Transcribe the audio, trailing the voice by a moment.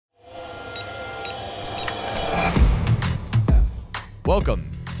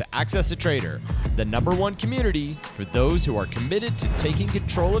Welcome to AccessATrader, the #1 community for those who are committed to taking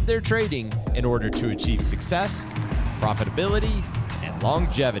control of their trading in order to achieve success, profitability, and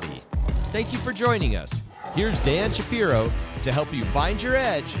longevity. Thank you for joining us. Here's Dan Shapiro to help you find your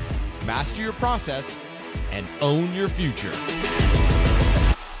edge, master your process, and own your future.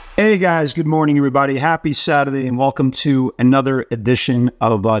 Hey guys, good morning everybody. Happy Saturday and welcome to another edition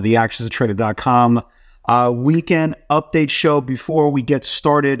of the AccessATrader.com weekend update show. Before we get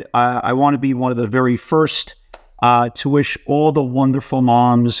started, I want to be one of the very first to wish all the wonderful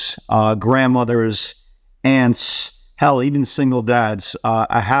moms, grandmothers, aunts, hell, even single dads,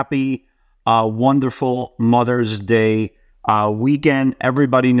 a happy, wonderful Mother's Day weekend.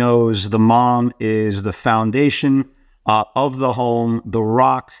 Everybody knows the mom is the foundation of the home, the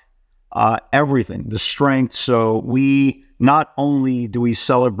rock, everything, the strength. So we not only do we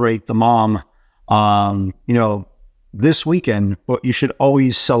celebrate the mom, this weekend, but you should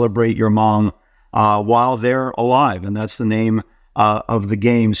always celebrate your mom while they're alive, and that's the name of the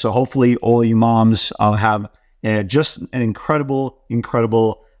game. So hopefully all you moms have just an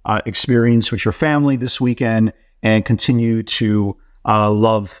incredible experience with your family this weekend and continue to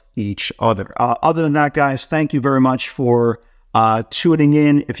love each other. Other than that, guys, thank you very much for tuning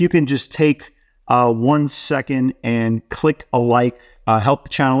in. If you can just take 1 second and click a like, help the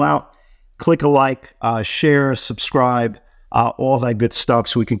channel out. Click a like, share, subscribe, all that good stuff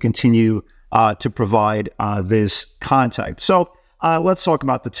so we can continue to provide this content. So let's talk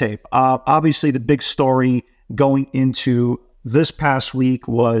about the tape. Obviously, the big story going into this past week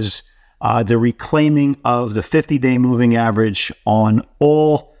was the reclaiming of the 50-day moving average on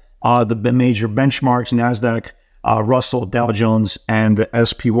all the major benchmarks, NASDAQ, Russell, Dow Jones, and the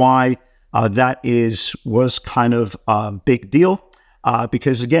SPY. That was kind of a big deal.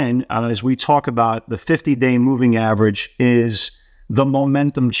 Because again, as we talk about, the 50-day moving average is the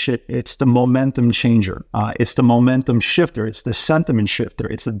momentum it's the momentum changer. It's the momentum shifter. It's the sentiment shifter.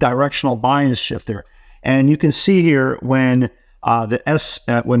 It's the directional bias shifter. And you can see here when the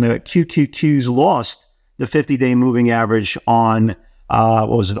QQQs lost the 50-day moving average on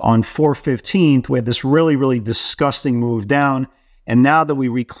on 4/15th, we had this really disgusting move down. And now that we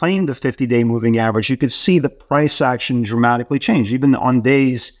reclaimed the 50-day moving average, you could see the price action dramatically change. Even on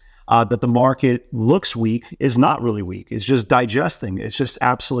days that the market looks weak, is not really weak. It's just digesting. It's just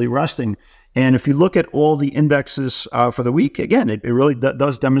absolutely resting. And if you look at all the indexes for the week, again, it really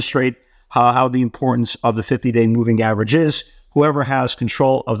does demonstrate how the importance of the 50-day moving average is. Whoever has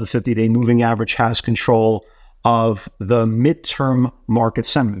control of the 50-day moving average has control of the midterm market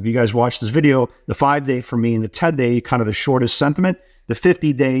sentiment. If you guys watch this video, the 5-day for me and the 10-day, kind of the shortest sentiment. The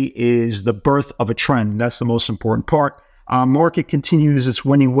 50-day is the birth of a trend. That's the most important part. Market continues its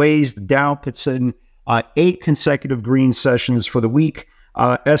winning ways. The Dow puts in 8 consecutive green sessions for the week.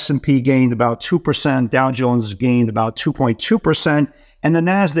 S&P gained about 2%. Dow Jones gained about 2.2%. And the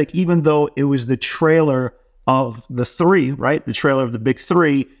NASDAQ, even though it was the trailer of the three, right? The trailer of the big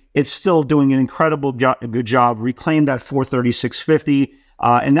three, it's still doing an incredible good job. Reclaimed that 436.50,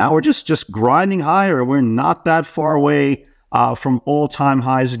 and now we're just grinding higher. We're not that far away from all-time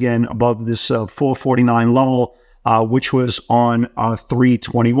highs again, above this 449 level, which was on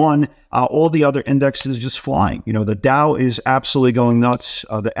 321. All the other indexes just flying. The Dow is absolutely going nuts.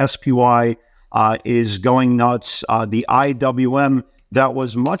 The SPY is going nuts. The IWM, that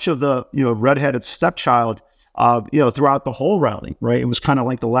was much of the redheaded stepchild throughout the whole rally, right? It was kind of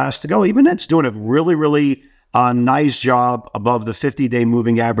like the last to go. Even it's doing a really nice job above the 50-day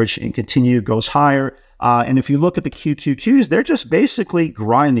moving average and goes higher. And if you look at the QQQs, they're just basically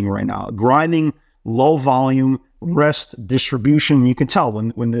grinding right now, grinding low volume, rest distribution. You can tell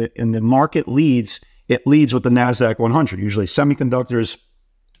when the market leads, it leads with the NASDAQ 100, usually semiconductors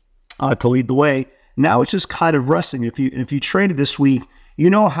to lead the way. Now it's just kind of resting. If you traded this week, you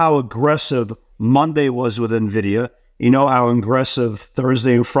know how aggressive Monday was with NVDA. You know how aggressive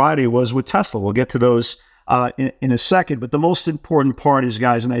Thursday and Friday was with Tesla. We'll get to those in a second. But the most important part is,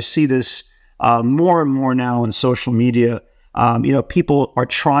 guys, and I see this more and more now on social media, people are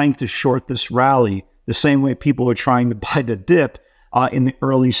trying to short this rally the same way people are trying to buy the dip in the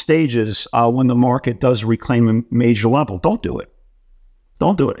early stages when the market does reclaim a major level. Don't do it.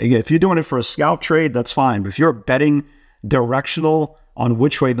 Don't do it. If you're doing it for a scalp trade, that's fine. But if you're betting directional on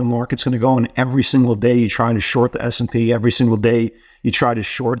which way the market's going to go, and every single day you try to short the S&P, every single day you try to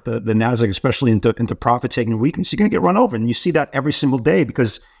short the NASDAQ, especially into profit-taking weakness, you're going to get run over. And you see that every single day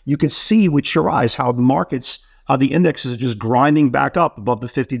because you can see with your eyes how the indexes are just grinding back up above the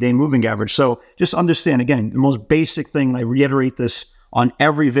 50-day moving average. So just understand, again, the most basic thing, I reiterate this on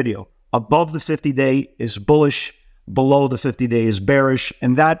every video, above the 50-day is bullish, below the 50-day is bearish.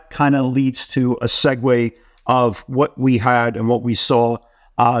 And that kind of leads to a segue of what we had and what we saw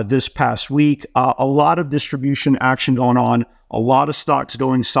this past week. A lot of distribution action going on, a lot of stocks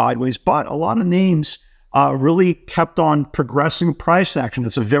going sideways, but a lot of names really kept on progressing price action.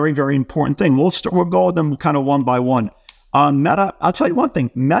 That's a very, very important thing. We'll go with them kind of one by one. Meta, I'll tell you one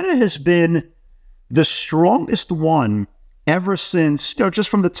thing. Meta has been the strongest one ever since, just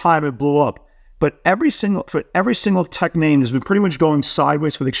from the time it blew up. But every single tech name has been pretty much going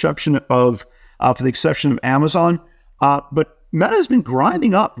sideways, for the exception of Amazon. But Meta has been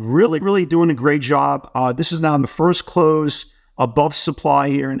grinding up, really, really doing a great job. This is now in the first close above supply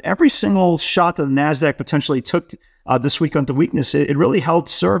here, and every single shot that the Nasdaq potentially took this week onto weakness, it really held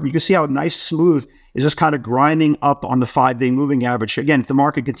serve. You can see how nice, smooth is just kind of grinding up on the 5-day moving average. Again, if the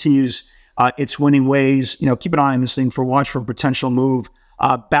market continues its winning ways, keep an eye on this thing watch for a potential move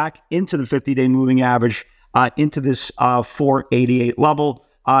back into the 50-day moving average, into this 488 level.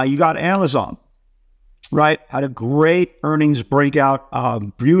 You got Amazon, right? Had a great earnings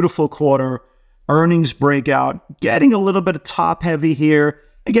breakout, beautiful quarter, earnings breakout, getting a little bit of top heavy here.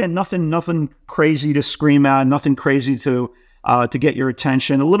 Again, nothing crazy to scream at, nothing crazy to get your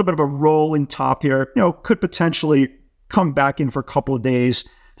attention. A little bit of a rolling top here, could potentially come back in for a couple of days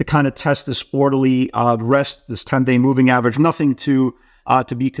to kind of test this orderly rest, this 10-day moving average. Nothing to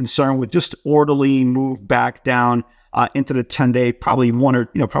be concerned with, just orderly move back down into the 10-day, probably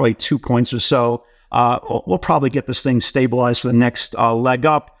probably 2 points or so. We'll probably get this thing stabilized for the next leg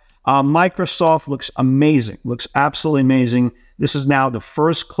up. Microsoft looks amazing, looks absolutely amazing. This is now the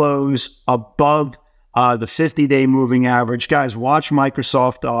first close above the 50-day moving average. Guys, watch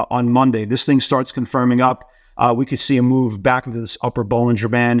Microsoft on Monday. This thing starts confirming up. We could see a move back into this upper Bollinger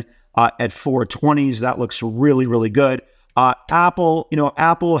Band at 420s. That looks really, really good. Apple,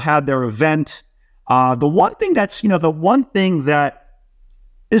 Apple had their event. The one thing that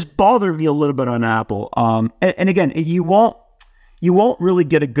is bothering me a little bit on Apple, and again, you won't really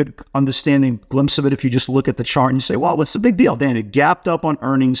get a good understanding glimpse of it if you just look at the chart and you say, well, what's the big deal? Dan, it gapped up on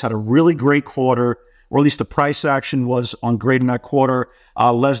earnings, had a really great quarter, or at least the price action was on great in that quarter.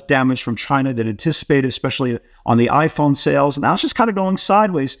 Less damage from China than anticipated, especially on the iPhone sales. And now it's just kind of going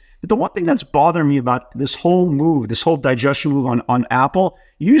sideways. But the one thing that's bothering me about this whole move, this whole digestion move on Apple,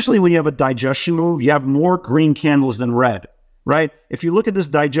 usually when you have a digestion move, you have more green candles than red, right? If you look at this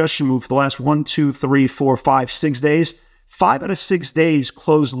digestion move for the last 1, 2, 3, 4, 5, 6 days, 5 out of 6 days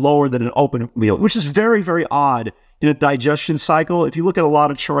closed lower than an open wheel, which is very, very odd in a digestion cycle. If you look at a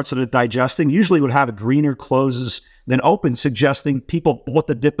lot of charts that are digesting, usually would have greener closes than open, suggesting people bought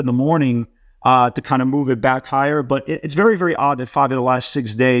the dip in the morning to kind of move it back higher. But it's very, very odd that 5 of the last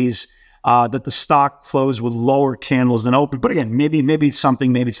 6 days that the stock closed with lower candles than open. But again, maybe it's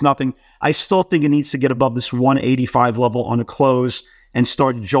something, maybe it's nothing. I still think it needs to get above this 185 level on a close and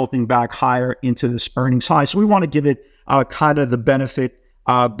start jolting back higher into this earnings high. So we want to give it kind of the benefit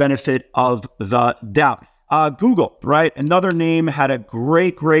of the doubt. Google, right? Another name, had a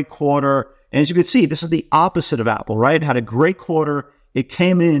great quarter. And as you can see, this is the opposite of Apple, right? Had a great quarter. It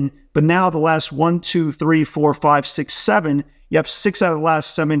came in, but now the last 1, 2, 3, 4, 5, 6, 7, you have 6 out of the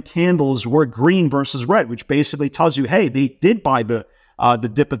last 7 candles were green versus red, which basically tells you, hey, they did buy the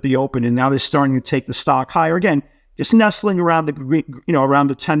dip at the open, and now they're starting to take the stock higher again. Just nestling around the green, around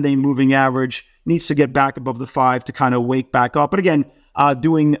the 10-day moving average. Needs to get back above the 5 to kind of wake back up. But again,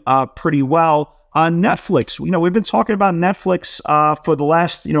 doing pretty well. On Netflix, we've been talking about Netflix for the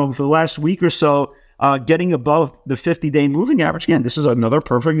last week or so, getting above the 50-day moving average. Again, this is another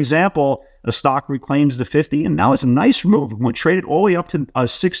perfect example. The stock reclaims the 50, and now it's a nice move. It traded all the way up to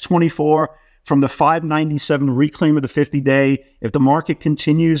 624 from the 597 reclaim of the 50-day. If the market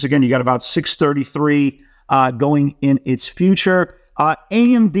continues, again, you got about 633 going in its future.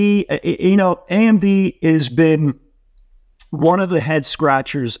 AMD, AMD has been one of the head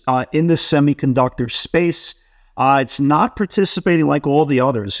scratchers in the semiconductor space. It's not participating like all the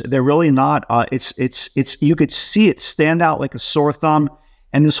others. They're really not. It's you could see it stand out like a sore thumb.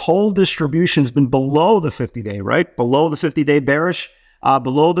 And this whole distribution has been below the 50-day, right? Below the 50-day bearish,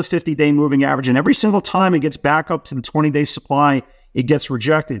 below the 50-day moving average. And every single time it gets back up to the 20-day supply, it gets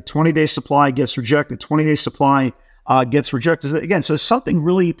rejected. 20-day supply gets rejected. 20-day supply gets rejected. Again, so it's something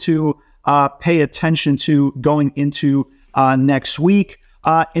really to pay attention to going into next week.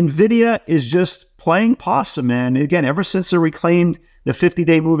 NVIDIA is just playing possum, man. Again, ever since they reclaimed the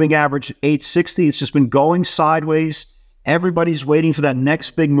 50-day moving average at 860, it's just been going sideways. Everybody's waiting for that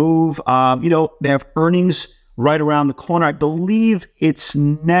next big move. They have earnings right around the corner. I believe it's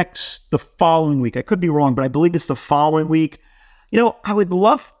the following week. I could be wrong, but I believe it's the following week. I would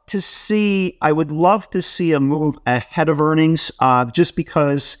love I would love to see a move ahead of earnings, just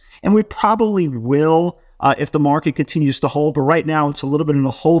because, and we probably will if the market continues to hold. But right now, it's a little bit in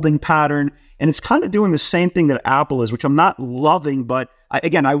a holding pattern, and it's kind of doing the same thing that Apple is, which I'm not loving. But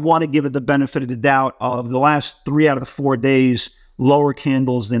again, I want to give it the benefit of the doubt of the last 3 out of the 4 days, lower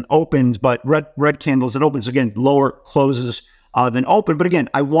candles than opens, but red candles than opens. Again, lower closes than open. But again,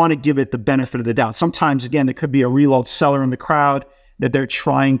 I want to give it the benefit of the doubt. Sometimes, again, there could be a reload seller in the crowd that they're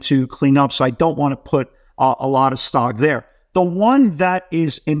trying to clean up. So I don't want to put a lot of stock there. The one that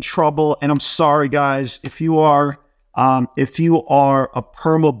is in trouble, and I'm sorry, guys, if you are a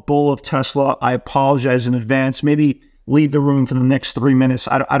perma bull of Tesla, I apologize in advance. Maybe leave the room for the next 3 minutes.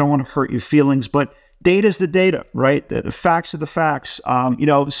 I don't want to hurt your feelings, but data is the data, right? The facts are the facts.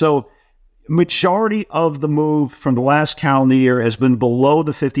 So majority of the move from the last calendar year has been below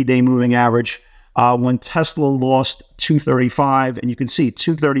the 50-day moving average. When Tesla lost 235, and you can see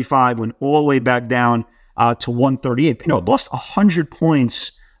 235 went all the way back down to 138. Lost 100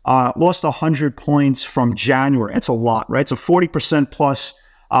 points. Lost 100 points from January. That's a lot, right? It's a 40% plus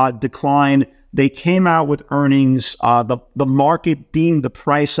decline. They came out with earnings. The market deemed the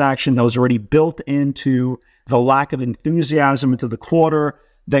price action that was already built into the lack of enthusiasm into the quarter.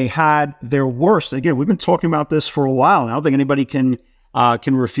 They had their worst. Again, we've been talking about this for a while, and I don't think anybody can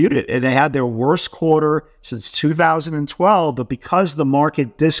refute it. They had their worst quarter since 2012, but because the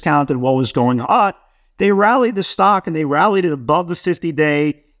market discounted what was going on, they rallied the stock, and they rallied it above the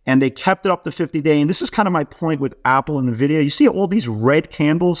 50-day, and they kept it up the 50-day. And this is kind of my point with Apple and NVIDIA. You see all these red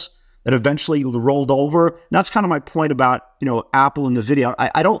candles that eventually rolled over. And that's kind of my point about, Apple and NVIDIA.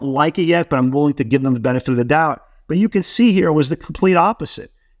 I don't like it yet, but I'm willing to give them the benefit of the doubt. But you can see here was the complete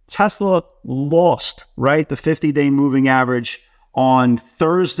opposite. Tesla lost, right, the 50-day moving average on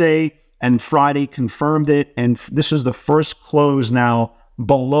Thursday, and Friday confirmed it. And this is the first close now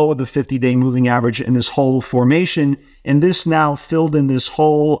below the 50-day moving average in this whole formation. And this now filled in this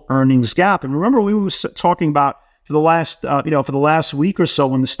whole earnings gap. And remember, we were talking about for the last week or so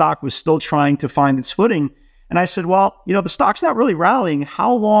when the stock was still trying to find its footing. And I said, well, the stock's not really rallying.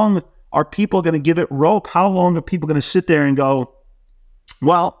 How long are people going to give it rope? How long are people going to sit there and go,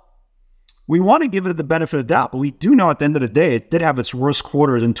 well, we want to give it the benefit of the doubt, but we do know at the end of the day, it did have its worst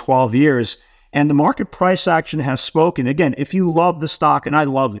quarter in 12 years. And the market price action has spoken. Again, if you love the stock, and I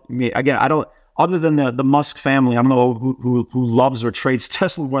love it. Again, I don't, other than the Musk family, I don't know who loves or trades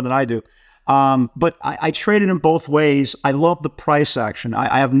Tesla more than I do. But I trade it in both ways. I love the price action.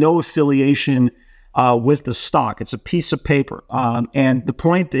 I have no affiliation with the stock. It's a piece of paper. And the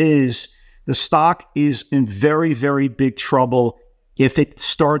point is, the stock is in very, very big trouble if it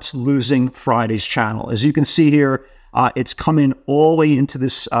starts losing Friday's channel. As you can see here, it's coming all the way into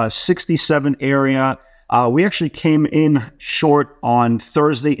this 67 area. We actually came in short on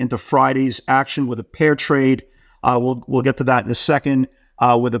Thursday into Friday's action with a pair trade. We'll get to that in a second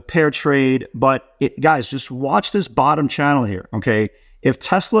with a pair trade. But guys, just watch this bottom channel here, okay? If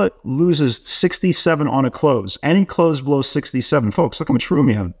Tesla loses 67 on a close, any close below 67, folks, look how much room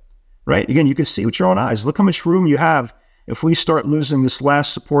you have, right? Again, you can see with your own eyes. Look how much room you have if we start losing this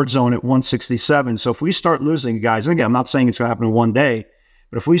last support zone at 167. So if we start losing, guys, and again, I'm not saying it's going to happen in one day,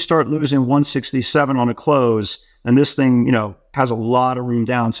 but if we start losing 167 on a close, then this thing, has a lot of room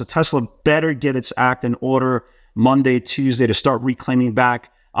down. So Tesla better get its act in order Monday, Tuesday to start reclaiming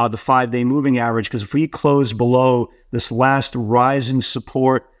back the 5-day moving average. Because if we close below this last rising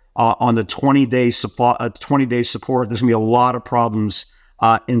support on the 20-day support, there's going to be a lot of problems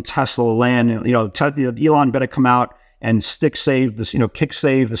in Tesla land. And, Elon better come out and kick save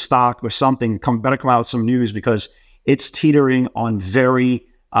the stock or something. Better come out with some news, because it's teetering on very,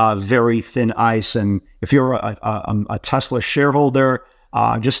 very thin ice. And if you're a Tesla shareholder,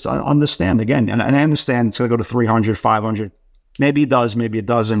 just understand again, and I understand it's going to go to 300, 500. Maybe it does, maybe it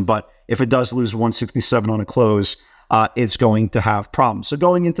doesn't. But if it does lose 167 on a close, it's going to have problems. So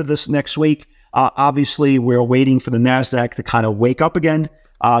going into this next week, obviously we're waiting for the NASDAQ to kind of wake up again.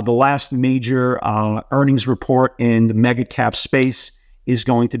 The last major earnings report in the mega cap space is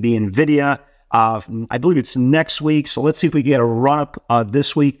going to be NVIDIA. I believe it's next week. So let's see if we get a run up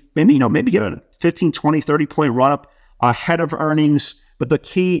this week. Maybe get a 15, 20, 30 point run up ahead of earnings. But the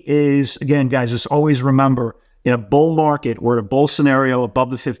key is, again, guys, just always remember, in a bull market or a bull scenario above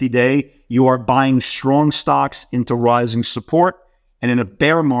the 50-day, you are buying strong stocks into rising support. And in a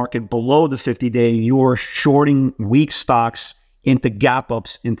bear market below the 50-day, you are shorting weak stocks into gap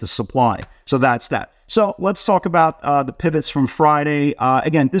ups into supply. So that's that. So let's talk about the pivots from Friday.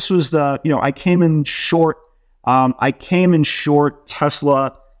 Again, this was I came in short. I came in short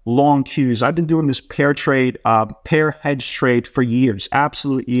Tesla long queues. I've been doing this pair hedge trade for years,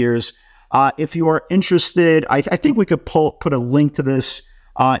 absolute years. If you are interested, I think we could put a link to this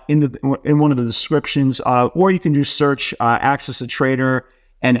in one of the descriptions, or you can just search AccessATrader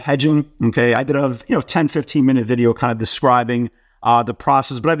and hedging. Okay, I did a 10-15 minute video kind of describing the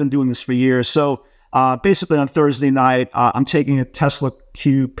process, but I've been doing this for years. So basically on Thursday night, I'm taking a Tesla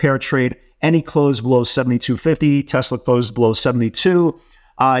Q pair trade. Any close below 72.50, Tesla closed below 72.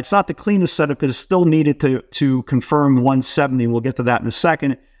 It's not the cleanest setup because it's still needed to confirm 170. We'll get to that in a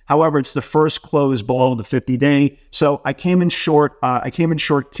second. However, it's the first close below the 50-day. So I came in short.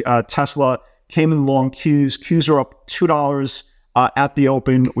 Tesla, came in long Qs. Qs are up $2 at the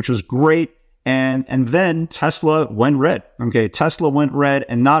open, which was great. And then Tesla went red. Okay, Tesla went red,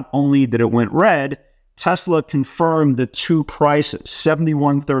 and not only did it went red, Tesla confirmed the two prices,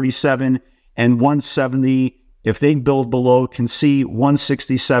 71.37 and 170. If they build below, can see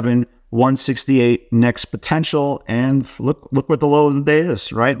 167, 168 next potential. And look what the low of the day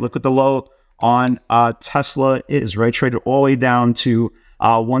is, right? Look what the low on Tesla is, right? Traded all the way down to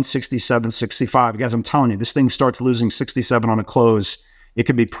 167.65. Guys, I'm telling you, this thing starts losing 67 on a close, it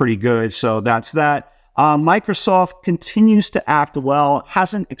could be pretty good. So that's that. Microsoft continues to act well,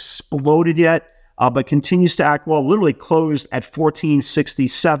 hasn't exploded yet, but continues to act well. Literally closed at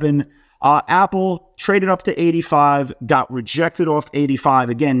 1467. Apple traded up to 85, got rejected off 85.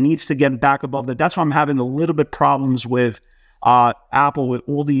 Again, needs to get back above that. That's why I'm having a little bit problems with Apple with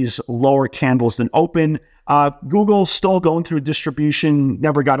all these lower candles than open. Google still going through distribution,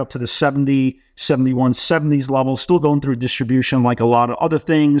 never got up to the 70, 71, 70s level, still going through distribution like a lot of other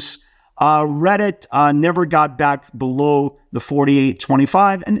things. Reddit never got back below the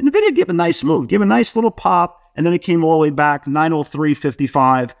 48.25, and NVIDIA gave a nice move, gave a nice little pop, and then it came all the way back,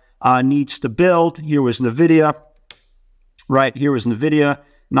 903.55. Needs to build. Here was NVIDIA, right? Here was NVIDIA,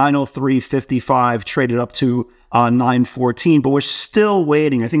 903.55, traded up to 914, but we're still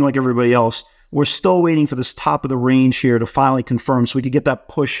waiting. I think like everybody else, we're still waiting for this top of the range here to finally confirm so we could get that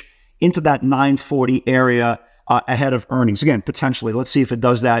push into that 940 area ahead of earnings. Again, potentially. Let's see if it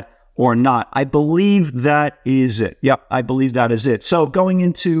does that or not. I believe that is it. Yep, I believe that is it. So going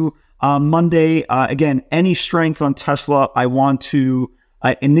into Monday, again, any strength on Tesla, I want to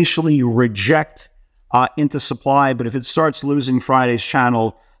initially reject into supply, but if it starts losing Friday's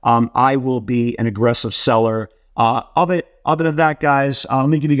channel, I will be an aggressive seller of it. Other than that, guys, let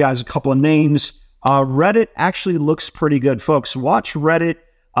me give you guys a couple of names. Reddit actually looks pretty good, folks. Watch Reddit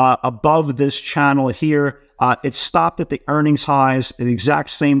above this channel here. It stopped at the earnings highs, the exact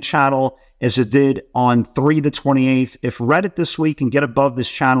same channel as it did on 3/28. If Reddit this week can get above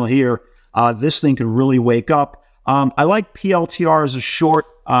this channel here, this thing could really wake up. I like PLTR as a short.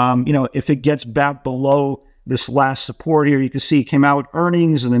 If it gets back below this last support here, you can see it came out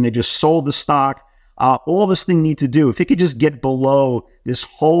earnings and then they just sold the stock. All this thing needs to do, if it could just get below this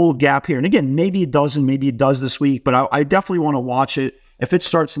whole gap here, and again, maybe it doesn't, maybe it does this week, but I definitely want to watch it. If it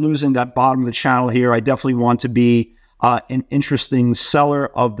starts losing that bottom of the channel here, I definitely want to be an interesting seller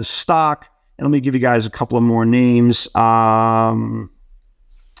of the stock. And let me give you guys a couple of more names. Micron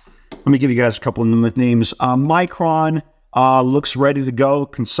looks ready to go,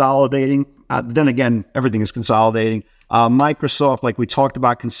 consolidating. Then again, everything is consolidating. Microsoft, like we talked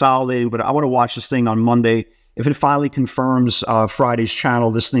about, consolidating, but I want to watch this thing on Monday. If it finally confirms Friday's channel,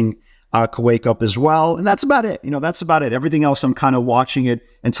 this thing could wake up as well. And that's about it. That's about it. Everything else, I'm kind of watching it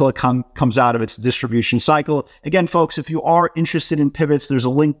until it comes out of its distribution cycle. Again, folks, if you are interested in pivots, there's a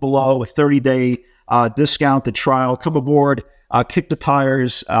link below, a 30-day discount, the trial. Come aboard. Kick the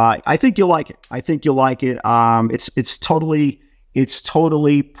tires. I think you'll like it. It's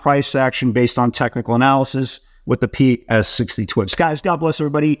totally price action based on technical analysis with the PS60 Twitch. Guys, God bless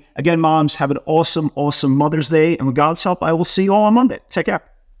everybody. Again, moms, have an awesome Mother's Day. And with God's help, I will see you all on Monday. Take care.